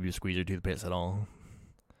can't believe you squeeze your toothpaste at all.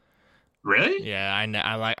 Really? Yeah,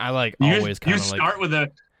 I like always kind of like.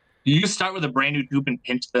 You start with a brand new tube and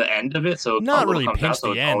pinch the end of it, so not really pinch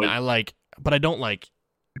the end. But I don't like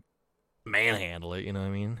manhandle it. You know what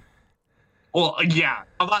I mean? Well, yeah,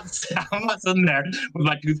 I'm not sitting there with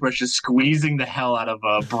my toothbrush just squeezing the hell out of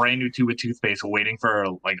a brand new tube of toothpaste, waiting for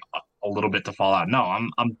like a little bit to fall out. No,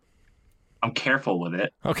 I'm careful with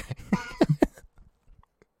it. Okay.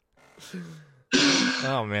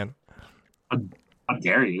 Oh man, how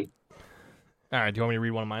dare you? All right, do you want me to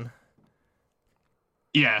read one of mine?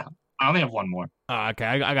 Yeah, I only have one more. Okay,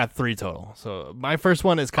 I got 3 total. So my first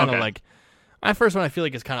one is kind of Okay. like my first one. I feel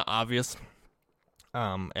like is kind of obvious.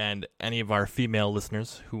 And any of our female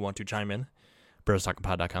listeners who want to chime in,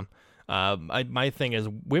 brostalkingpod.com. My thing is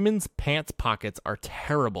women's pants pockets are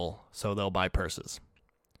terrible, so they'll buy purses.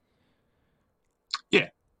 Yeah.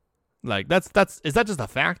 Like that's is that just a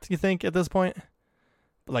fact, you think, at this point?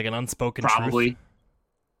 Like an unspoken Probably. truth?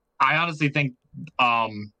 I honestly think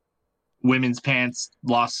women's pants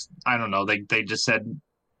lost. I don't know. They just said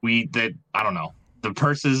I don't know. The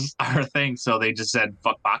purses are a thing, so they just said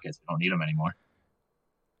fuck pockets. We don't need them anymore.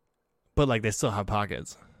 But like they still have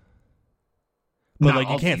pockets. But Not like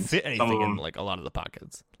you all can't jeans. fit Some of anything in them- like a lot of the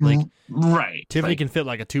pockets. Like right. Tiffany Like, can fit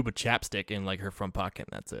like a tube of chapstick in like her front pocket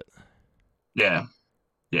and that's it. yeah.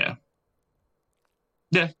 Yeah.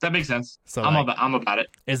 Yeah, that makes sense. So I'm like, about it.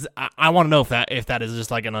 I want to know if that is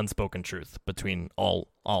just like an unspoken truth between all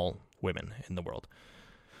women in the world.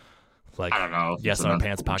 Like I don't know. if yes, it's our an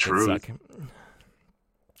pants pockets truth. suck.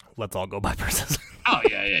 Let's all go buy purses. Oh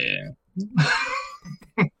yeah.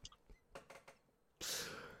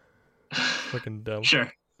 Fucking dumb.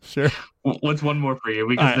 Sure. Sure. What's one more for you?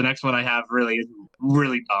 Because Alright. the next one I have really is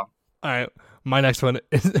really dumb. All right. My next one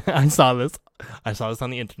is I saw this on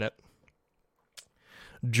the internet.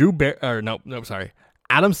 Adam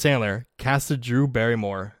Sandler casted Drew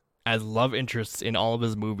Barrymore as love interests in all of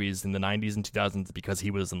his movies in the 90s and 2000s because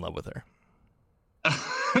he was in love with her.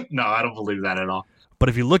 No, I don't believe that at all. But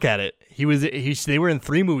if you look at it, they were in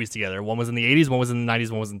 3 movies together. One was in the 80s, one was in the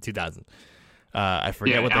 90s, one was in the 2000s. I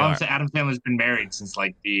forget what they are. Adam Sandler's been married since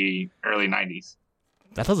like the early 90s.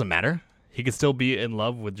 That doesn't matter. He could still be in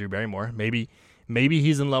love with Drew Barrymore. Maybe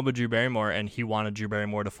he's in love with Drew Barrymore and he wanted Drew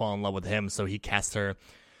Barrymore to fall in love with him, so he cast her.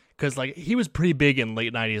 Because like he was pretty big in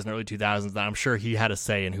late 90s and early 2000s, and I'm sure he had a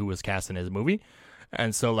say in who was cast in his movie.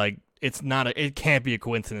 And so like it can't be a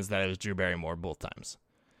coincidence that it was Drew Barrymore both times.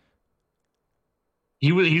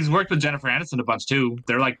 He's worked with Jennifer Aniston a bunch too.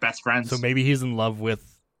 They're like best friends. So maybe he's in love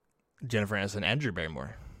with Jennifer Aniston and Drew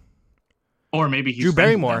Barrymore. Or maybe he's Drew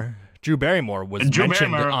friends with them. Barrymore. Drew Barrymore was Drew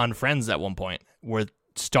mentioned Barrymore- on Friends at one point, where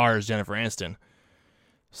stars Jennifer Aniston.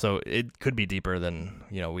 So it could be deeper than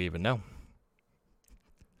we even know.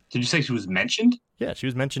 Did you say she was mentioned? Yeah, she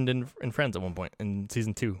was mentioned in Friends at one point in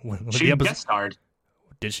season 2. She guest starred.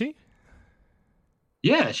 Did she?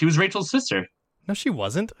 Yeah, she was Rachel's sister. No, she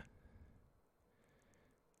wasn't.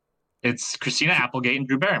 It's Christina Applegate and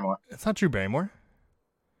Drew Barrymore. It's not Drew Barrymore.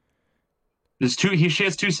 There's two. She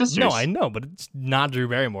has 2 sisters. No, I know, but it's not Drew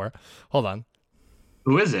Barrymore. Hold on.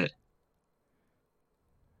 Who is it?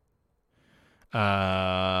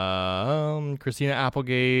 Christina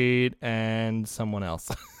Applegate and someone else.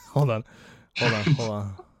 Hold on.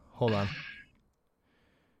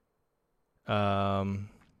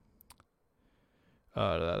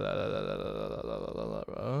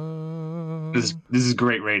 This is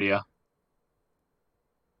great radio.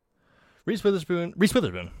 Reese Witherspoon.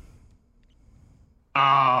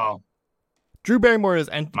 Oh, Drew Barrymore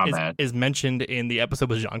My bad. is mentioned in the episode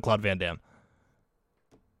with Jean-Claude Van Damme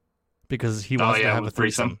because he wants to have a with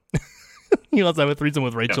threesome. He wants to have a threesome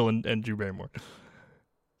with Rachel and Drew Barrymore.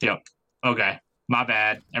 Yep. Okay. My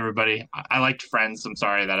bad, everybody. I liked Friends. I'm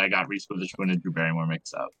sorry that I got Reese Witherspoon and Drew Barrymore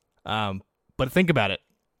mixed up. But think about it.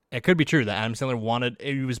 It could be true that Adam Sandler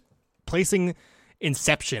he was placing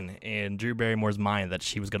Inception in Drew Barrymore's mind that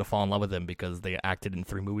she was going to fall in love with him because they acted in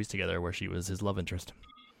 3 movies together where she was his love interest.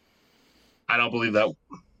 I don't believe that.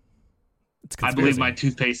 It's I believe my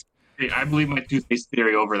toothpaste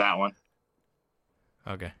theory over that one.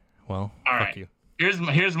 Okay. Well, All fuck right. you. Here's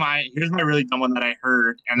my really dumb one that I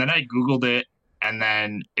heard, and then I Googled it, and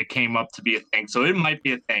then it came up to be a thing. So it might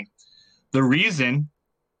be a thing. The reason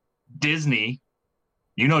Disney,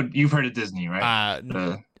 you've heard of Disney, right?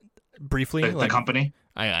 Briefly, The company.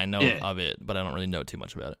 I know Yeah. of it, but I don't really know too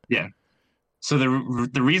much about it. So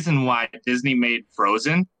the reason why Disney made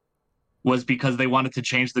Frozen was because they wanted to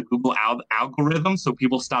change the Google algorithm so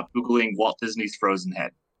people stopped Googling Walt Disney's Frozen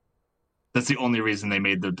head. That's the only reason they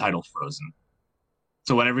made the title Frozen.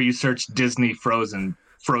 So whenever you search Disney Frozen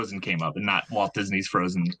came up and not Walt Disney's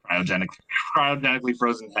Frozen cryogenically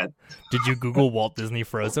frozen head. Did you Google Walt Disney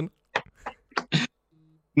Frozen?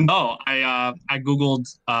 No, I Googled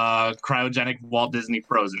cryogenic Walt Disney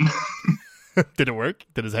Frozen. Did it work?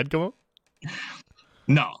 Did his head come up?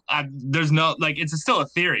 No, there's no it's still a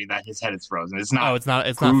theory that his head is frozen. It's not. Oh, it's not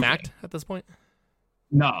proven. fact at this point?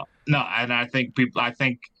 No, and I think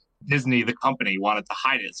Disney, the company, wanted to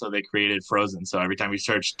hide it, so they created Frozen. So every time you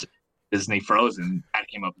searched Disney Frozen, that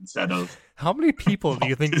came up instead of. How many people do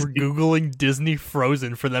you think were Googling Disney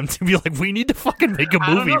Frozen for them to be like, we need to fucking make a I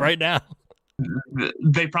don't movie know. right now?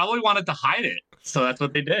 They probably wanted to hide it, so that's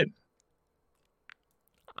what they did.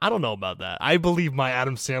 I don't know about that. I believe my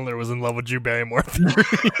Adam Sandler was in love with Drew Barrymore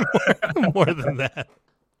more than that.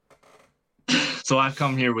 So I've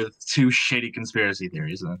come here with two shitty conspiracy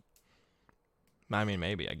theories. Then. I mean,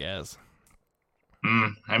 maybe, I guess.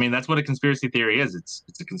 I mean, that's what a conspiracy theory is. It's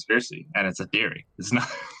a conspiracy, and it's a theory. It's not.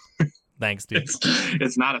 Thanks, dude.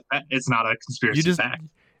 It's not a conspiracy fact.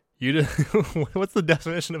 What's the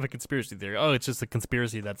definition of a conspiracy theory? Oh, it's just a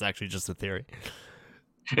conspiracy that's actually just a theory.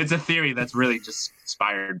 It's a theory that's really just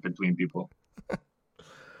inspired between people. All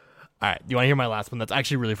right, you want to hear my last one? That's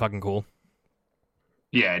actually really fucking cool.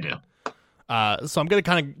 Yeah, I do. So I'm gonna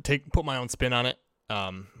kind of put my own spin on it.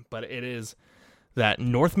 But it is that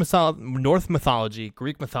Norse mythology,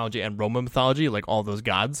 Greek mythology, and Roman mythology, like all those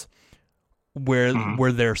gods,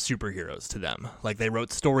 were their superheroes to them. Like they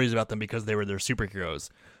wrote stories about them because they were their superheroes.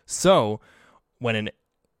 So when an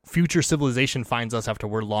future civilization finds us after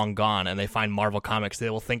we're long gone and they find Marvel Comics, they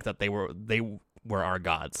will think that they were our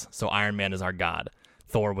gods. So Iron Man is our god.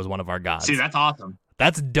 Thor was one of our gods. See, that's awesome.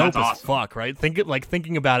 That's dope as fuck, right?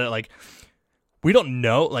 Thinking about it, like we don't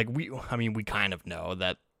know, like we kind of know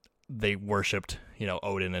that they worshipped,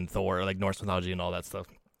 Odin and Thor, like Norse mythology and all that stuff,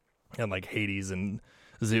 and like Hades and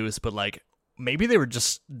Zeus, but like maybe they were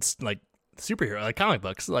just like superhero, like comic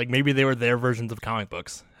books, like maybe they were their versions of comic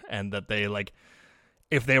books, and that they like,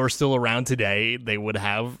 if they were still around today, they would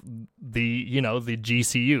have the the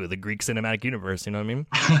GCU, the Greek Cinematic Universe. You know what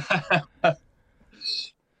I mean?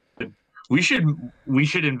 We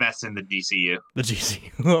should invest in the GCU. The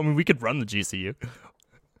GCU. I mean, we could run the GCU.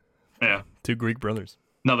 Yeah, two Greek brothers.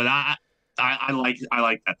 No, but I like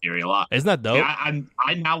that theory a lot. Isn't that dope? Yeah,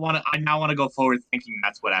 I now want to go forward thinking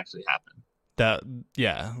that's what actually happened.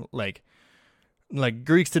 Like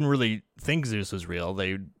Greeks didn't really think Zeus was real.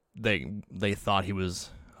 They thought he was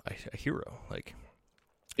a hero. Like,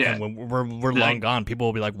 yeah. And when we're long gone, people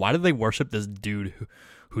will be like, why did they worship this dude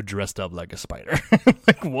who dressed up like a spider?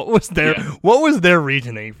 Like, what was their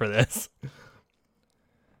reasoning for this?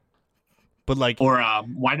 But like, or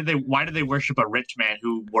why did they worship a rich man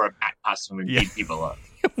who wore a bat costume and beat people up?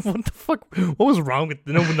 What the fuck? What was wrong with?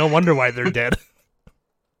 No wonder why they're dead.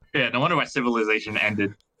 Yeah, no wonder why civilization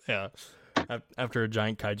ended. Yeah, after a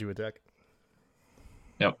giant kaiju attack.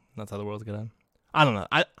 Yep, that's how the world's gonna end. I don't know.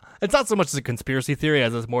 It's not so much as a conspiracy theory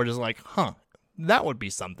as it's more just like, that would be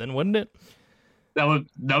something, wouldn't it? That would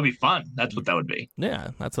be fun. That's what that would be. Yeah,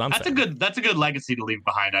 that's what I'm saying. That's a good legacy to leave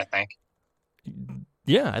behind, I think.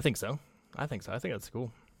 Yeah, I think so. I think that's cool.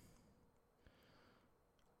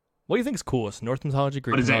 What do you think is coolest? Norse mythology,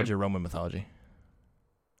 Greek mythology, or Roman mythology?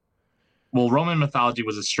 Well, Roman mythology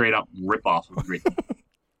was a straight up ripoff of Greek.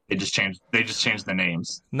 They just changed the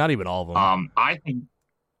names. Not even all of them. I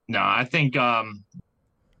think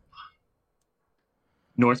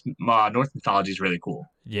Norse mythology is really cool.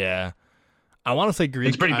 Yeah. I want to say Greek.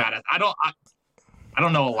 It's pretty badass. I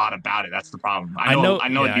don't know a lot about it. That's the problem. I know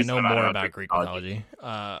more about Greek mythology.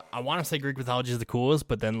 I want to say Greek mythology is the coolest,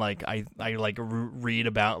 but then like I like read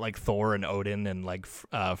about like Thor and Odin and like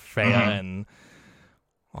Freya and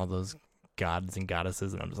all those gods and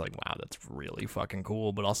goddesses, and I'm just like, wow, that's really fucking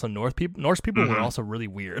cool. But also Norse people were also really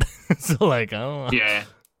weird. So like, I don't know. Yeah.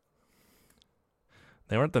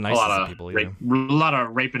 They weren't the nicest people either. A lot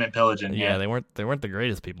of raping and pillaging. Yeah, they weren't the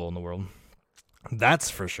greatest people in the world. That's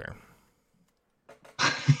for sure.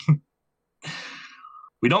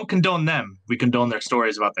 We don't condone them. We condone their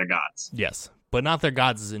stories about their gods. Yes, but not their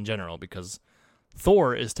gods in general, because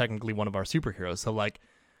Thor is technically one of our superheroes. So, like,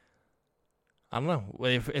 I don't know.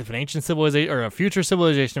 If an ancient civilization or a future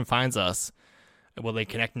civilization finds us, will they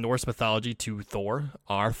connect Norse mythology to Thor,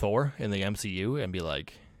 our Thor, in the MCU, and be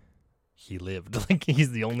like, he lived. Like,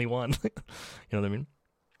 he's the only one. You know what I mean?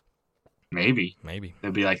 Maybe.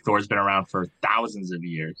 It'd be like Thor's been around for thousands of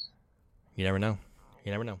years. You never know.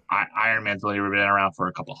 Iron Man's only been around for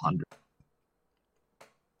a couple hundred.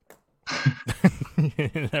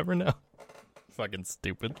 You never know. Fucking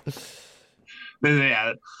stupid.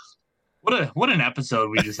 Yeah. What an episode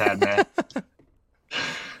we just had, man.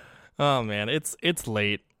 Oh man, it's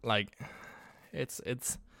late. Like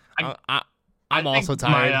I'm also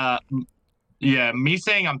tired. Me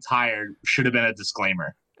saying I'm tired should have been a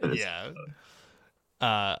disclaimer. Yeah.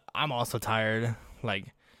 I'm also tired. Like,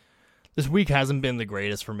 this week hasn't been the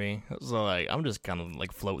greatest for me, so like I'm just kind of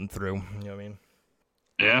like floating through. You know what I mean?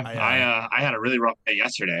 Yeah, I had a really rough day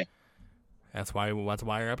yesterday. That's why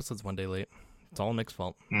our episode's one day late. It's all Nick's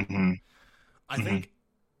fault. Mm-hmm. I think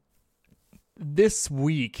this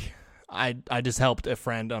week I just helped a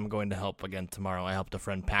friend. I'm going to help again tomorrow. I helped a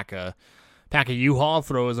friend pack a U-Haul,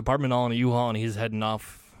 throw his apartment all in a U-Haul, and he's heading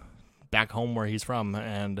off back home where he's from.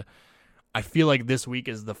 And I feel like this week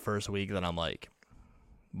is the first week that I'm like,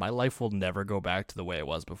 my life will never go back to the way it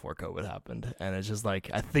was before COVID happened. And it's just like,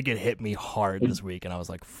 I think it hit me hard this week. And I was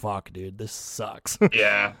like, fuck, dude, this sucks.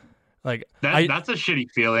 Yeah. Like that's a shitty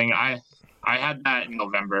feeling. I had that in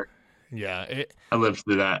November. Yeah. I lived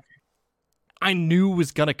through that. I knew it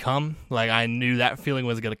was going to come. Like, I knew that feeling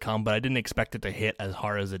was going to come, but I didn't expect it to hit as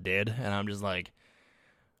hard as it did. And I'm just like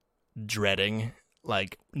dreading,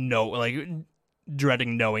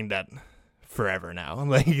 dreading knowing that forever now.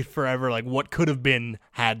 Like, forever, like, what could have been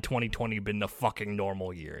had 2020 been a fucking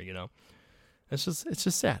normal year, you know? It's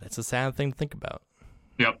just sad. It's a sad thing to think about.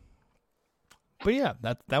 Yep. But yeah,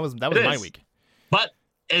 that was my week. But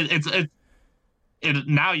it's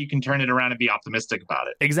now you can turn it around and be optimistic about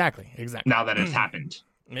it. Exactly. Now that it's happened.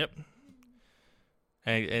 Yep.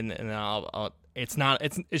 And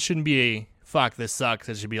it shouldn't be a fuck, this sucks.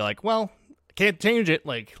 It should be like, well, can't change it.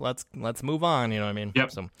 Like, let's move on. You know what I mean?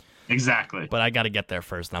 Yep. So, exactly. But I got to get there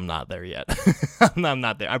first, and I'm not there yet. I'm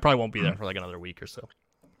not there. I probably won't be there for like another week or so.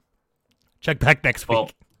 Check back next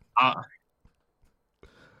week.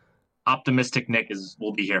 Optimistic Nick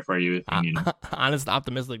will be here for you if you need him. Honest,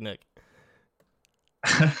 optimistic Nick.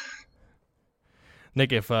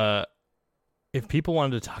 Nick, if people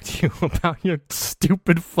wanted to talk to you about your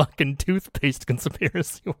stupid fucking toothpaste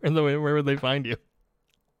conspiracy, where would they find you?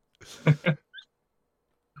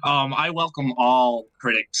 I welcome all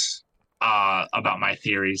critics about my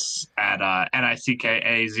theories at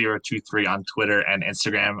NICKA023 on Twitter and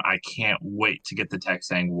Instagram. I can't wait to get the text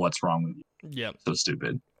saying what's wrong with you. Yeah, so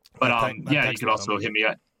stupid. But you could also hit me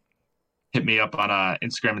up on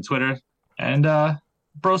Instagram and Twitter and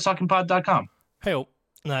brosuckingpod.com. Hey,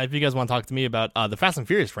 if you guys want to talk to me about the Fast and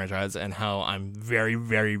Furious franchise and how I'm very,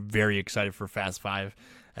 very, very excited for Fast 5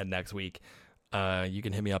 at next week, you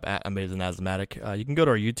can hit me up at Amazing Asthmatic. You can go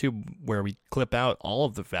to our YouTube where we clip out all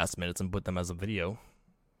of the Fast minutes and put them as a video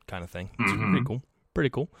kind of thing. It's pretty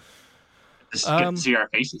cool. Just get to see our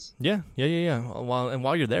faces. Yeah.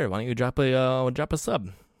 While you're there, why don't you drop a sub?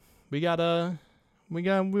 We're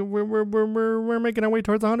making our way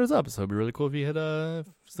towards 100 subs, so it'd be really cool if you hit so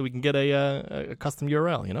we can get a custom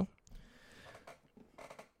URL, you know.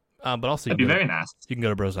 But also, that'd be very nice. You can go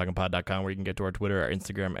to brosuckingpod.com where you can get to our Twitter, our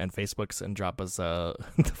Instagram, and Facebooks, and drop us the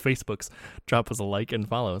Facebooks, drop us a like and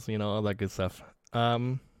follow us, you know, all that good stuff.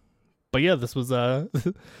 But yeah, this was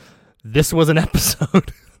this was an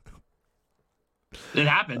episode. It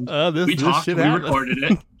happened. We talked. We recorded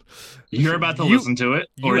it. You're about to listen to it,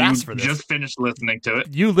 or you just finished listening to it.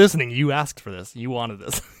 You asked for this. You wanted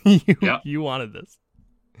this. You wanted this.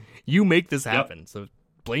 You make this happen. So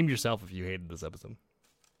blame yourself if you hated this episode.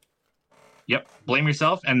 Yep. Blame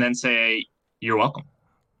yourself and then say, you're welcome.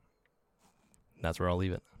 That's where I'll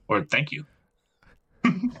leave it. Or thank you.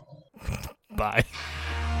 Bye.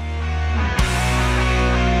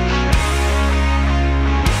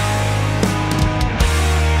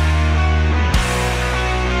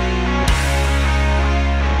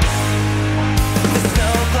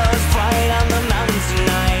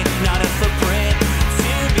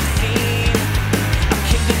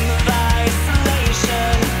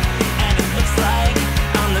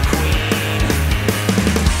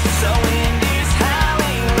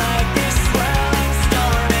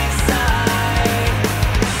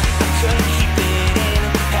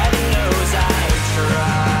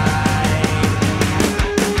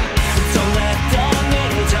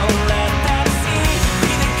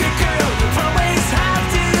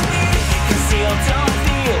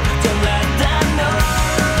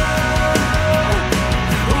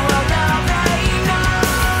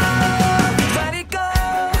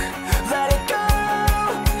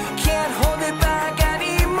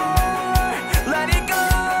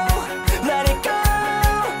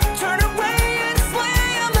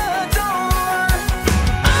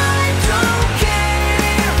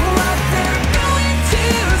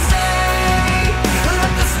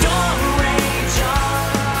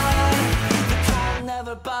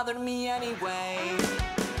 Bother me anyway.